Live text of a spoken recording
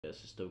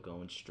This is still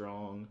going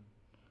strong.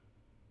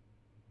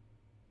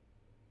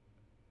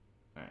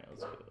 Alright,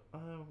 let's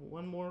go.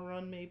 One more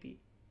run, maybe?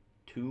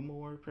 Two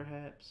more,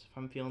 perhaps, if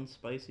I'm feeling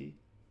spicy.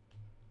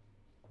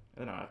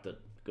 And then I'll have to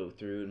go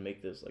through and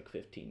make this like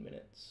 15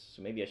 minutes.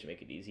 So maybe I should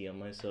make it easy on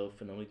myself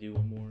and only do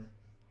one more.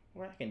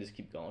 Or I can just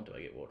keep going until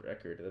I get world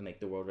record and then make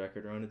the world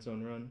record run its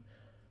own run.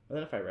 And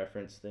then if I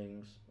reference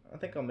things, I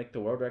think I'll make the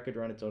world record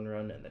run its own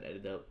run and then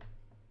edit out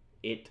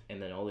it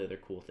and then all the other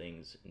cool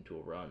things into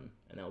a run.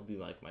 And that'll be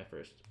like my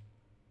first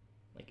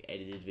like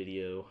edited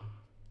video.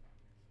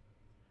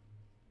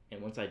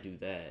 And once I do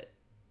that,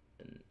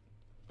 then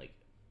like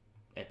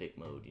epic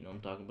mode, you know what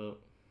I'm talking about?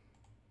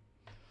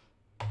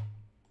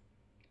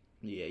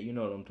 Yeah, you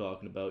know what I'm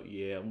talking about.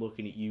 Yeah, I'm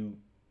looking at you,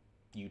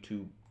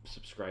 YouTube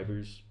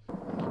subscribers.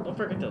 Don't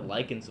forget to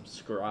like and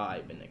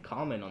subscribe and then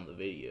comment on the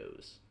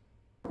videos.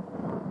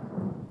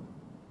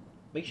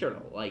 Make sure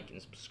to like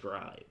and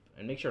subscribe.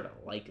 And make sure to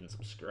like and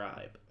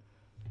subscribe.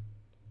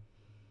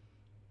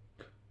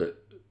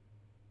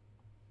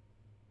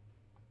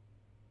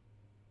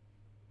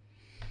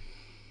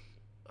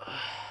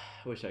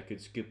 I wish I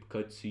could skip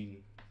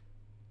cutscene.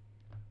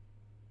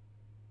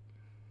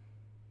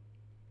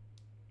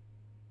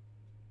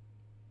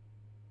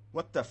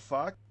 What the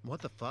fuck?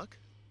 What the fuck?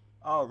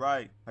 All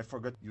right, I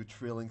forgot you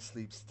thrilling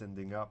sleep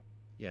standing up.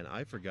 Yeah, and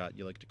I forgot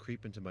you like to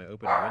creep into my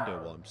open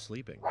window while I'm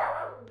sleeping.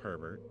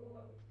 Pervert.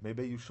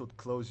 Maybe you should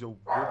close your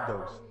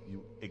windows,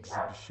 you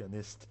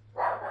exhibitionist.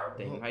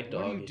 Dang, my What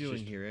dog are you is doing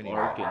just here anyway?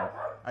 barking.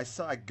 I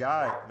saw a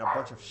guy in a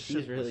bunch of shit.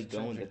 He's really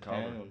going to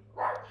town.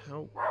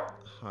 How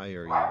high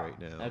are you right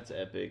now? That's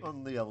epic.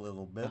 Only a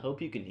little I bit.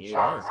 hope you can hear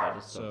Sure. this. I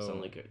just don't So,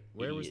 sound like a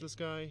where was idiot. this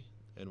guy?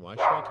 And why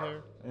should I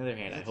care? On the other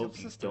hand, I It's your hope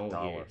you sister don't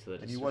tower, hear it so that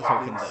and it's he was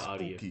broken being the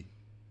audio. spooky.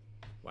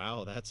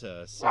 Wow, that's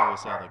a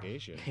serious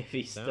allegation. If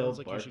he's Sounds still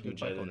like you should go barking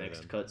by check the on her next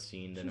then.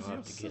 cutscene, then She's I'll your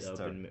have to get up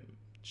sister. and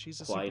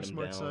She's a quiet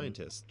super him smart down.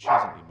 scientist. She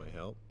doesn't need my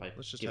help. by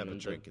Let's just giving have a him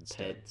drink the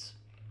instead. pets.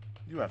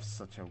 You have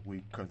such a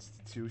weak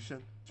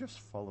constitution. Just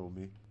follow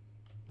me.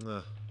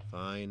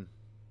 Fine.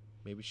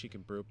 Maybe she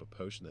can brew up a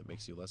potion that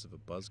makes you less of a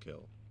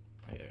buzzkill.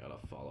 I gotta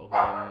follow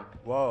him.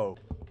 Whoa.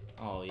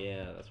 Oh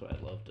yeah, that's what I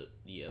loved it.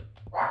 Yep.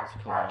 What's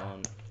going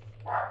on?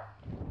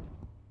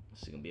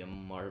 This is gonna be a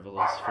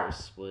marvelous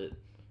first split.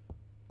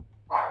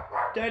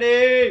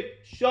 Daddy!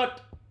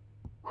 Shut!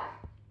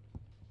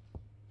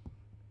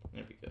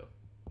 There we go.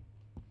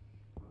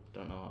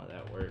 Don't know how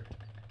that worked.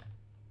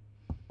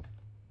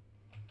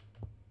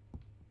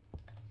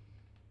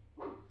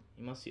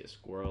 You must see a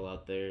squirrel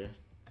out there.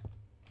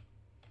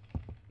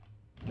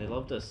 They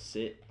love to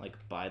sit like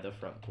by the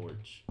front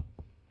porch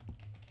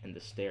and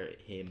to stare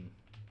at him,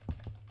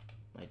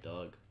 my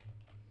dog,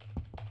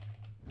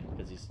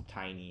 because he's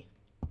tiny,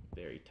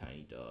 very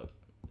tiny dog.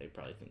 They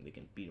probably think they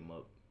can beat him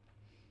up.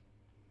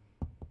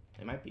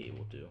 They might be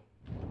able to.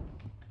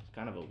 It's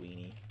kind of a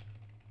weenie.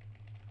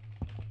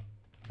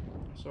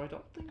 So I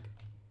don't think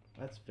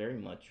that's very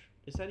much.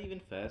 Is that even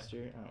faster?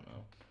 I don't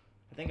know.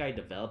 I think I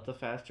developed the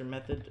faster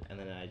method and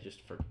then I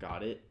just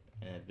forgot it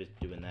and I've been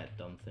doing that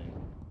dumb thing.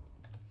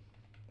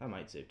 That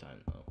might save time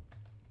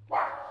though.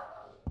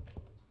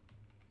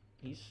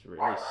 He's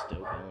really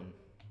still going.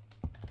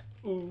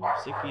 Ooh,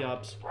 sick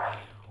ops.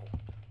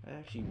 That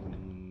actually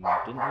didn't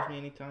lose me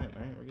any time.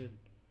 Alright, we're good.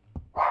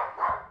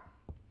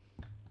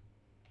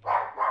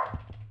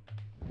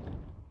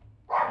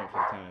 Sorry for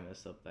the time I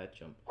messed up that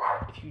jump.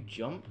 If you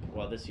jump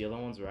while this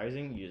yellow one's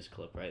rising, you just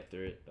clip right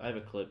through it. I have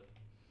a clip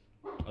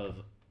of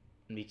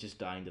me just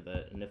dying to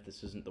that, and if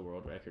this isn't the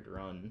world record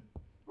run,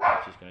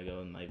 it's just gonna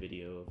go in my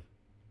video of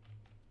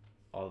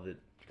all the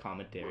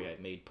commentary I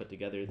made put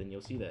together, then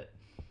you'll see that.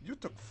 You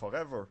took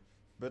forever,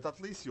 but at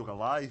least you're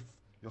alive.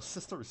 Your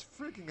sister is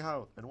freaking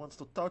out and wants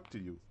to talk to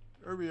you.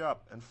 Hurry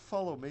up and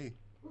follow me.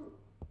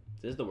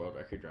 If this is the world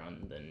record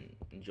run, then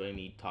enjoy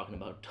me talking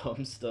about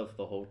dumb stuff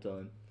the whole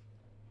time.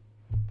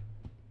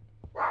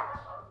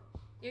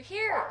 You're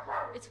here!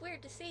 It's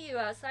weird to see you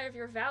outside of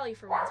your valley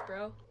for once,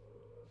 bro.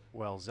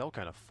 Well, Zell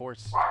kind of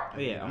forced. Oh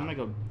yeah, I'm gonna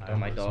go tell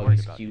my was dog worried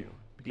is about cute. you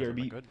because I'm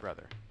a BRB. good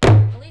brother.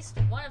 At least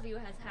one of you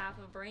has half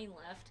a brain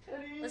left.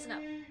 Listen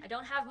up, I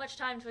don't have much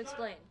time to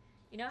explain.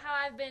 You know how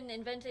I've been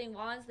inventing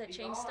wands that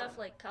change stuff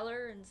like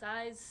color and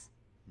size?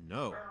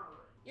 No.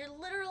 You're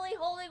literally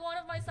holding one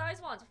of my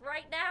size wands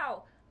right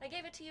now! I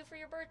gave it to you for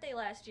your birthday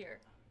last year.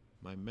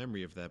 My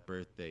memory of that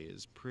birthday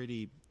is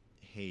pretty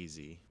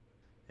hazy.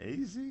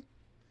 Hazy?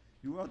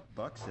 You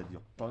outboxed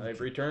your pumpkin.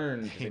 I've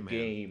returned to Hey the man,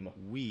 game,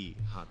 we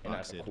and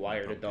I've hotboxed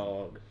acquired a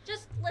dog.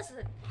 Just listen.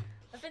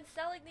 I've been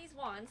selling these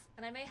wands,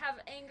 and I may have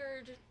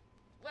angered,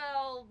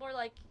 well, more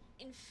like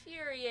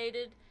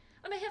infuriated.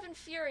 I may have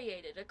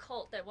infuriated a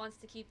cult that wants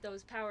to keep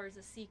those powers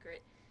a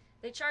secret.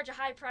 They charge a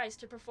high price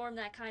to perform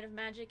that kind of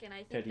magic, and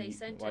I think Teddy, they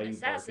sent why an are you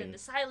assassin barking? to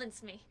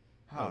silence me.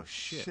 Oh,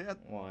 shit.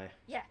 Why?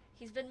 Yeah,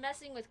 he's been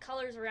messing with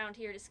colors around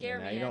here to scare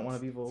Now me. you don't and want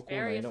to be it's vocal. Now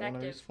very you don't want to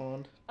effective.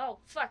 respond. Oh,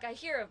 fuck, I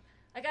hear him.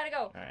 I gotta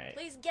go. Alright.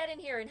 Please get in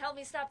here and help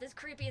me stop this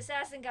creepy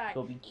assassin guy.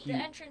 Go be The cute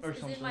entrance or is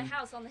something. in my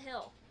house on the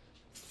hill.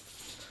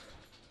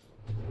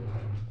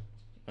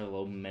 What a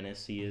little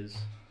menace he is.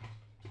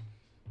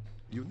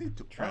 You need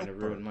to Trying to help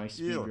ruin her. my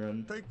Here,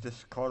 speedrun. take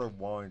this colored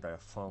wine I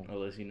have found.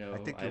 Oh, does he know I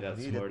think I you'll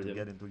need it outsmarted to him?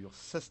 get into your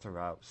sister's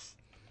house.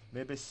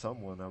 Maybe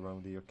someone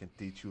around here can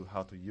teach you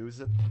how to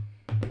use it.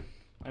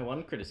 My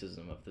one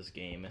criticism of this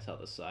game is how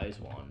the size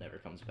wand never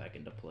comes back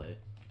into play.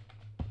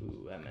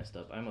 Ooh, I messed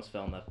up. I almost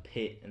fell in that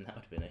pit, and that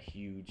would have been a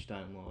huge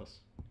time loss.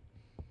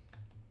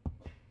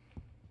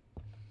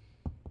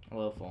 I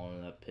love falling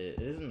in that pit.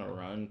 It isn't a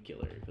run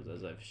killer, because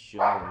as I've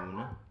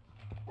shown...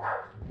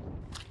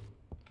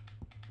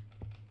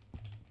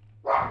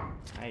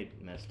 I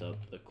messed up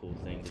the cool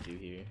thing to do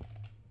here.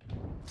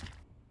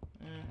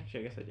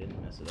 Actually, I guess I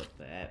didn't mess it up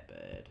that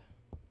bad.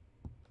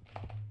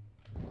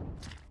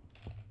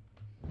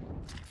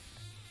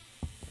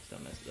 Still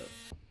messed it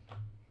up.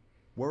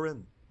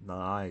 Warren,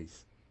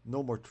 nice.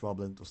 No more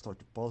troubling to start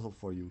the puzzle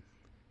for you.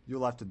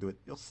 You'll have to do it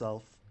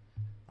yourself.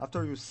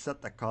 After you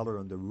set the collar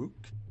on the rook,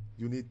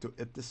 you need to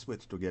hit the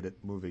switch to get it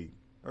moving.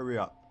 Hurry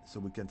up, so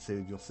we can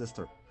save your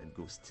sister and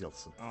go steal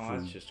some Oh, food.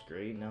 that's just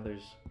great. Now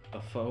there's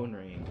a phone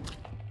ring.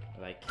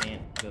 But I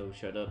can't go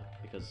shut up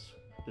because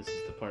this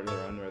is the part of the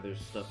run where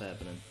there's stuff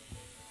happening.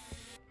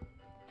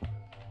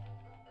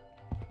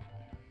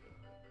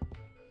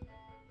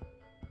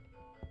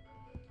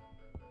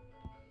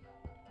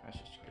 That's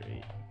just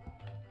great.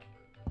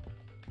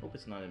 Hope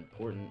it's not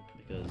important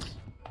because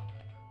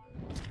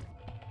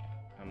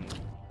I'm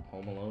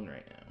home alone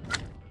right now.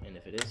 And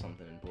if it is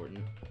something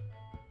important,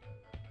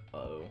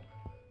 uh-oh.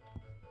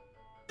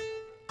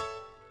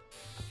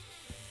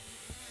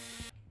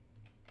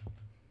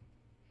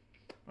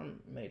 I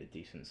made a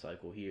decent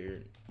cycle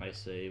here, I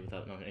say,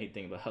 without knowing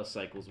anything about how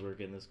cycles work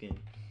in this game.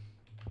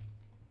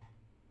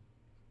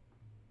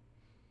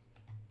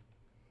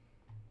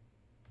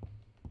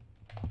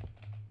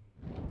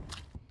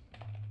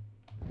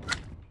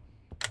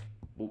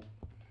 Oop.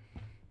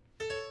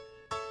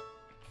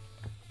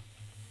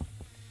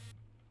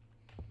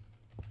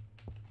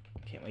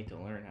 Can't wait to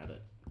learn how to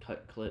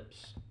cut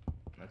clips.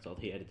 That's all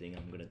the editing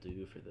I'm gonna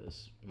do for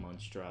this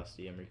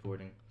monstrosity I'm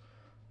recording.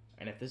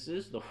 And if this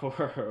is the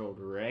world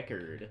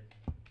record,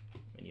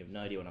 and you have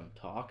no idea what I'm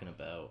talking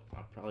about,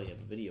 I'll probably have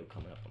a video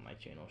coming up on my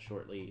channel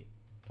shortly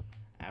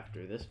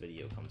after this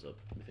video comes up,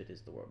 if it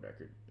is the world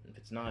record. If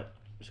it's not, I'm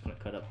just gonna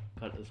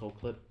cut this whole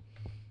clip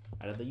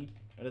out of the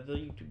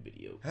YouTube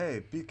video.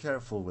 Hey, be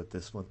careful with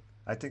this one.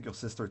 I think your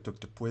sister took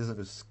the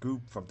poisonous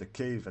scoop from the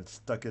cave and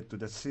stuck it to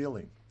the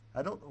ceiling.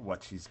 I don't know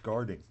what she's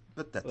guarding,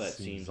 but that, Well, that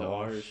seems seems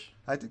harsh. harsh.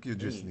 I think you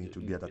just need to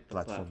get a the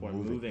platform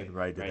moving and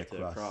ride it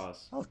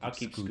across. I'll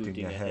keep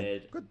scooting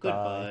ahead.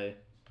 Goodbye.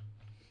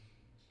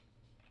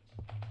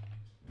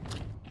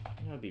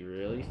 You know what'd be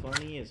really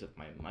funny is if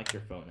my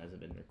microphone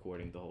hasn't been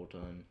recording the whole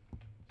time.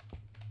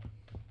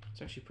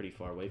 It's actually pretty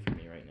far away from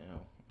me right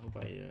now. I hope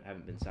I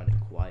haven't been sounding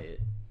quiet.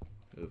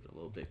 Moved a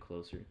little bit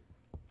closer.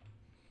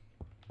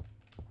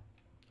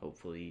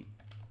 Hopefully,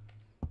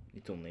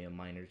 it's only a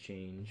minor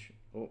change.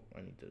 Oh,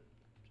 I need to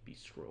be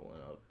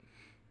scrolling up.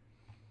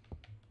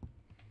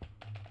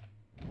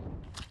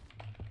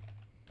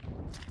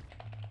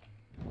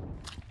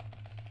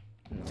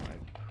 No,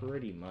 I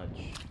pretty much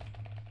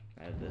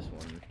have this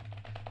one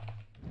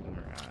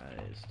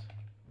memorized.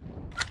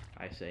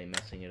 I say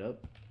messing it up.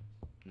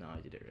 No, I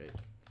did it right.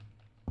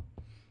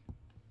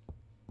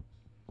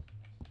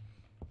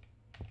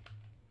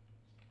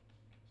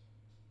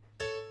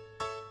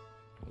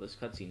 Well, this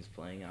cutscene's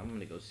playing. I'm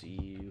gonna go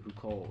see who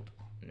called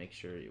and make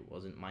sure it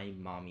wasn't my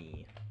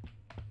mommy,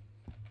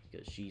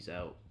 because she's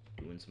out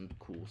doing some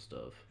cool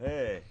stuff.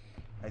 Hey,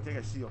 I think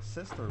I see your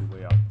sister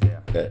way out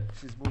there. Okay.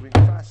 She's moving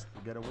fast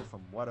to get away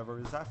from whatever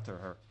is after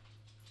her.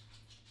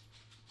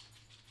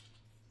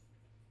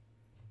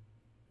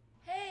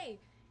 Hey,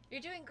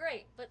 you're doing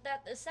great, but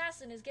that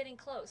assassin is getting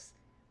close.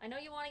 I know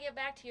you want to get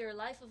back to your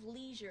life of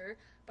leisure,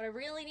 but I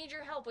really need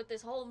your help with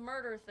this whole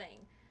murder thing.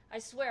 I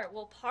swear,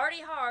 we'll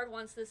party hard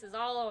once this is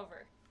all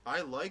over.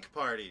 I like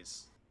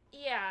parties.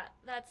 Yeah,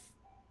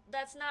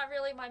 that's not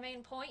really my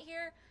main point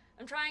here.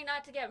 I'm trying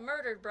not to get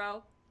murdered,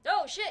 bro.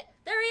 Oh, shit!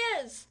 There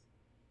he is!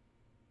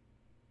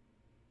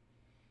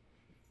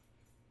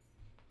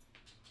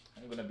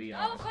 I'm gonna be Oh,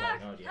 honest. I fuck!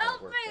 have no idea how to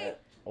Help work me!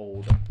 that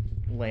old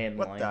landline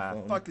What the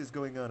phone. fuck is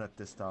going on at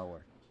this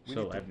tower? We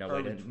So need I have to no hurry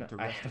idea- through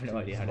the I rest have of no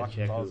this idea how to locked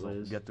check who puzzle it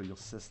and is. get to your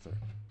sister.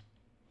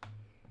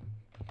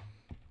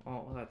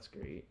 Oh, well, that's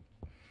great.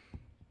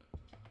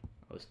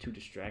 I was too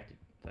distracted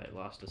that I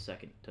lost a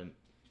second to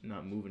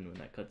not moving when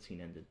that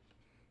cutscene ended.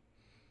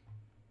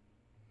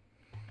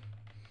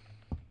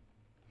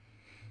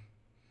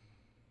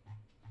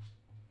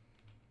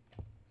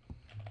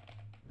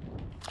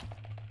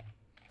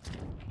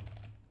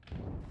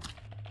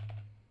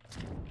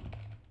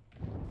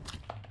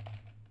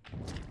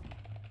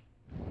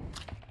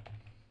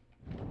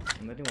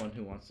 And anyone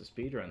who wants to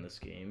speedrun this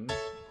game,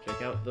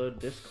 check out the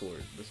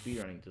Discord, the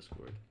speedrunning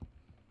Discord.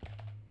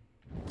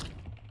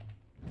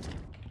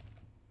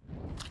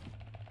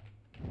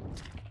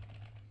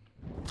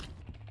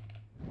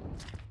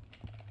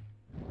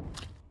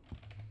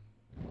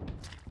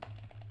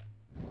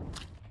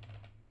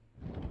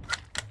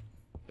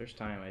 First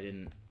time I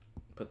didn't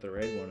put the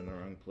red one in the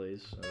wrong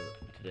place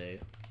today.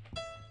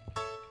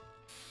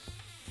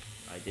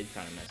 I did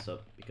kind of mess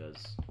up because...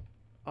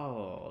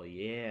 Oh,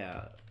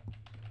 yeah.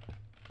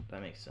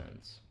 That makes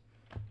sense.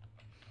 I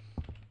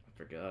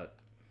forgot.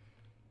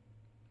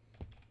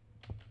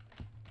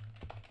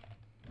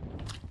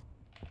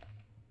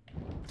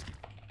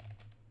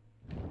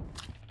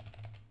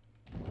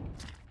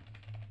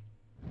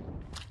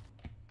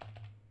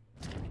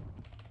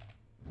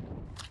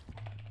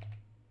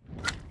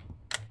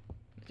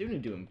 I do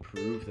need to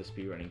improve the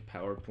speedrunning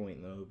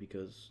PowerPoint though,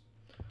 because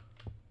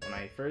when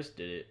I first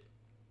did it,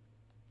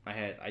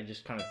 I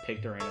just kind of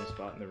picked a random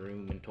spot in the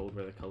room and told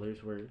where the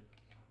colors were,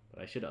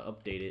 but I should have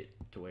updated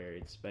to where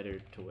it's better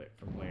to where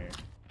from where.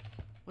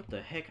 What the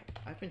heck?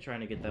 I've been trying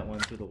to get that one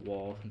through the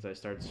wall since I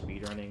started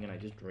speedrunning, and I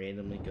just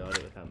randomly got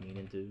it without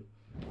meaning to.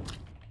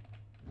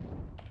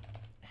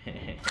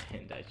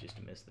 And I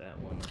just missed that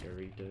one like a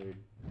retard.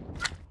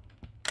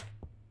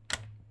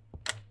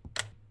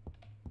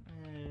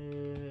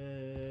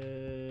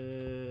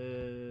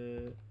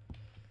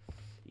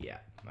 Yeah,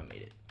 I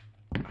made it.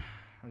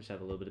 I just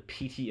have a little bit of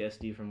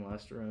PTSD from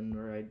last run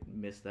where I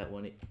missed that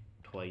one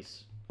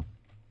twice.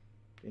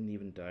 Didn't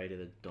even die to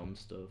the dumb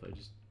stuff. I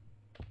just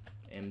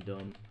am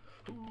dumb.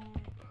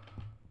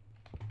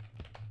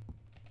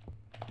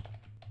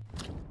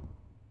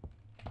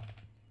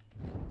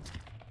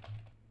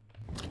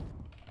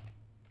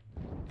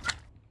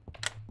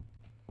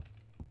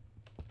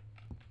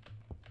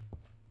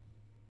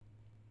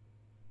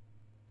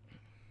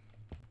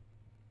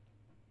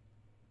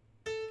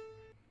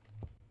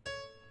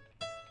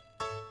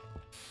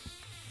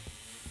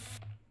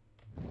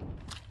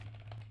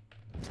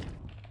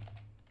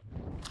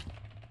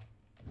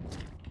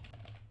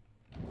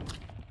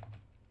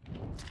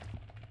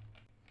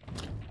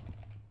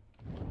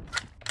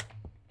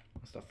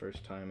 The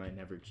first time I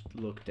never just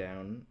looked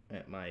down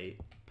at my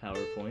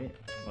PowerPoint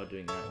while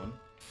doing that one.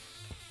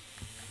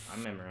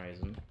 I'm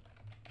memorizing.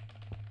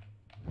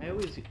 I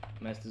always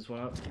mess this one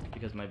up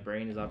because my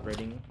brain is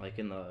operating like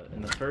in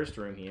the first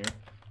room here,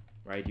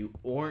 where I do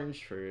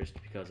orange first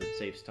because it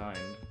saves time.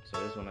 So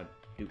I just want to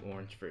do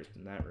orange first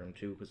in that room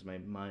too, because my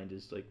mind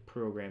is like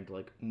programmed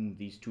like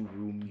these two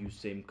rooms use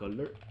same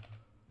color.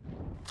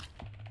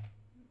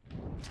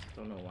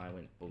 Don't know why I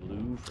went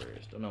blue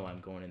first. Don't know why I'm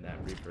going in that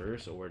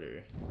reverse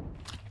order.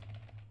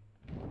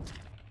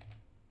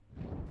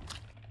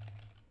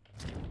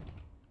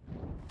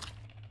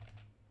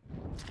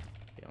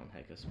 Feeling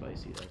hecka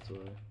spicy, that's why.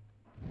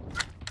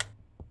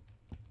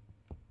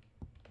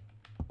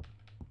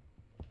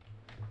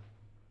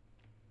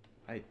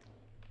 I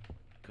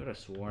could have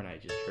sworn I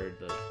just heard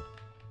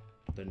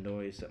the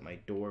noise that my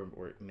door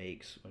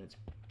makes when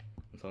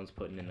someone's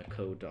putting in the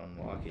code to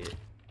unlock it.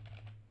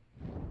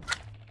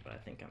 But I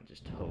think I'm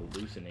just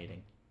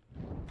hallucinating.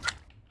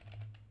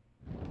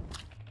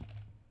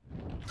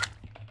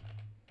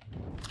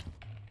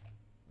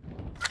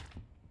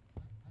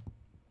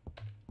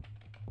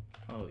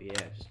 Oh yeah,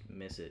 just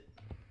miss it.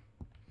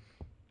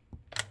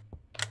 As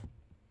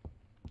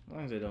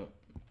long as I don't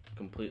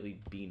completely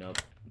beat up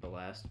the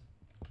last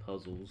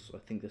puzzles, I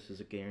think this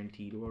is a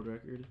guaranteed world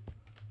record.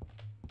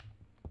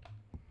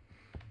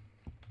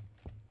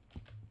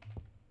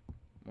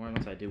 Or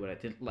unless I do what I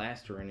did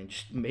last run and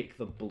just make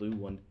the blue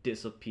one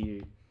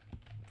disappear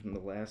from the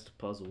last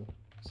puzzle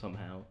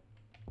somehow,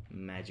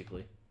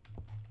 magically.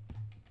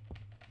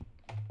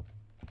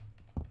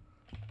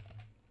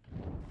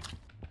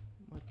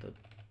 What the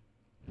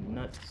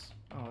nuts?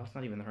 Oh, that's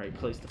not even the right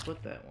place to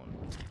put that one.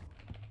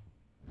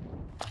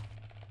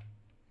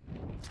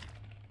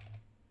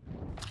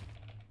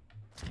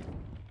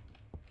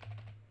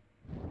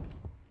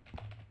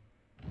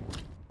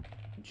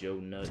 Joe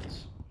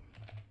Nuts.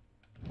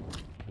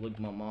 Look,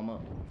 my mama.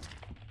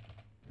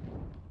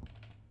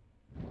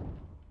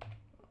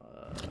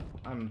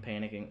 I'm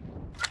panicking.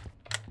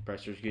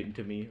 Pressure's getting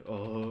to me.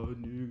 Oh,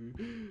 no.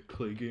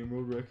 Clay Game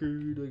World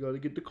Record. I gotta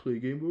get the Clay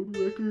Game World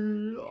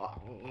Record.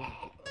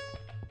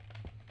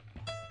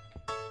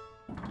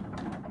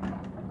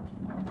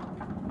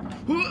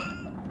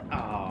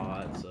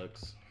 Ah, that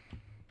sucks.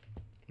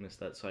 Missed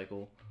that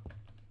cycle.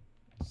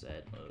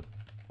 Sad mode.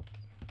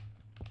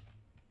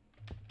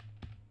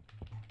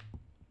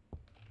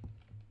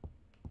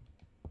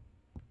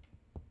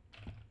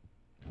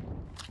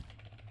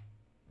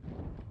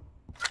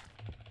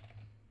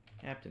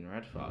 Captain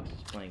Red Fox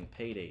is playing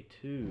Payday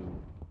 2.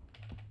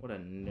 What a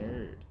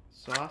nerd.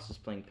 Sauce is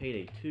playing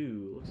Payday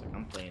 2. Looks like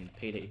I'm playing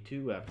Payday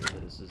 2 after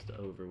this is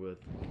over with.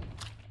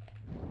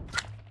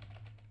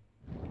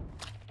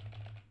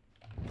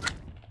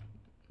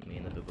 Me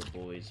and the Bibba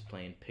Boys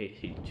playing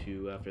Payday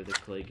 2 after the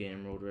Clay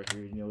Game World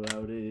Record. You know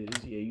how it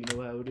is. Yeah, you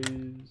know how it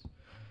is.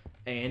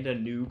 And a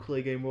new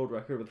Clay Game World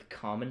Record with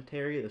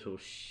commentary. This will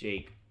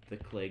shake the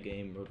Clay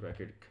Game World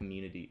Record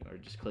community, or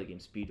just Clay Game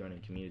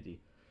speedrunning community.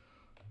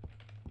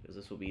 Because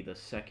this will be the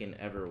second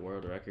ever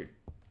world record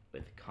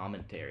with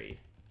commentary.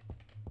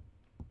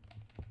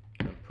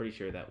 I'm pretty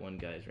sure that one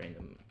guy's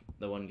random.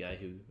 The one guy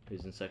who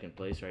is in second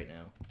place right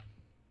now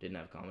didn't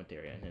have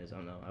commentary on his. I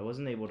don't know. I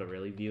wasn't able to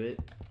really view it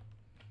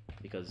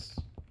because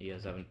he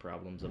was having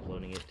problems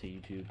uploading it to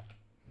YouTube.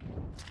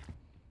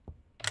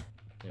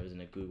 It was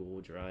in a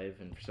Google Drive,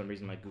 and for some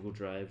reason my Google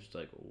Drive just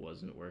like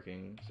wasn't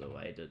working, so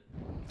I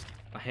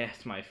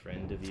asked my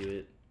friend to view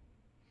it,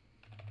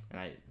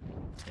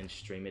 and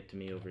stream it to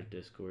me over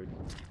Discord.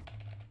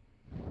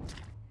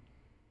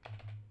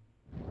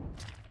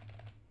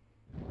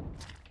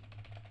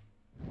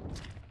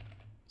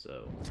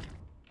 So,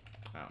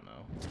 I don't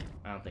know.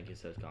 I don't think it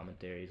says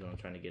commentary is what I'm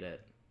trying to get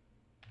at.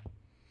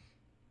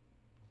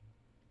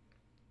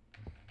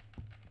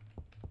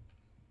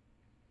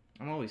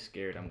 I'm always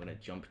scared I'm gonna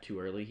jump too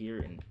early here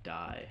and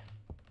die.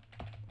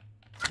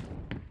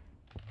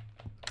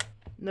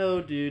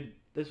 No, dude.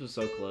 This was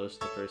so close,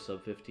 the first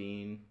sub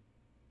 15.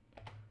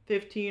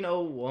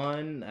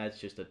 1501. That's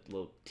just a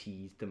little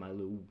tease to my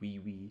little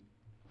wee-wee.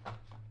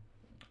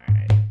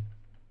 Alright.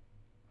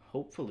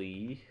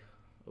 Hopefully,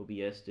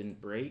 OBS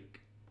didn't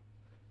break.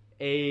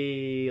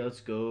 Hey,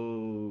 let's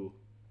go.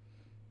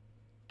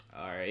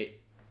 Alright.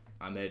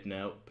 I'm heading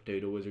out.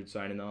 PotatoWizard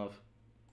signing off.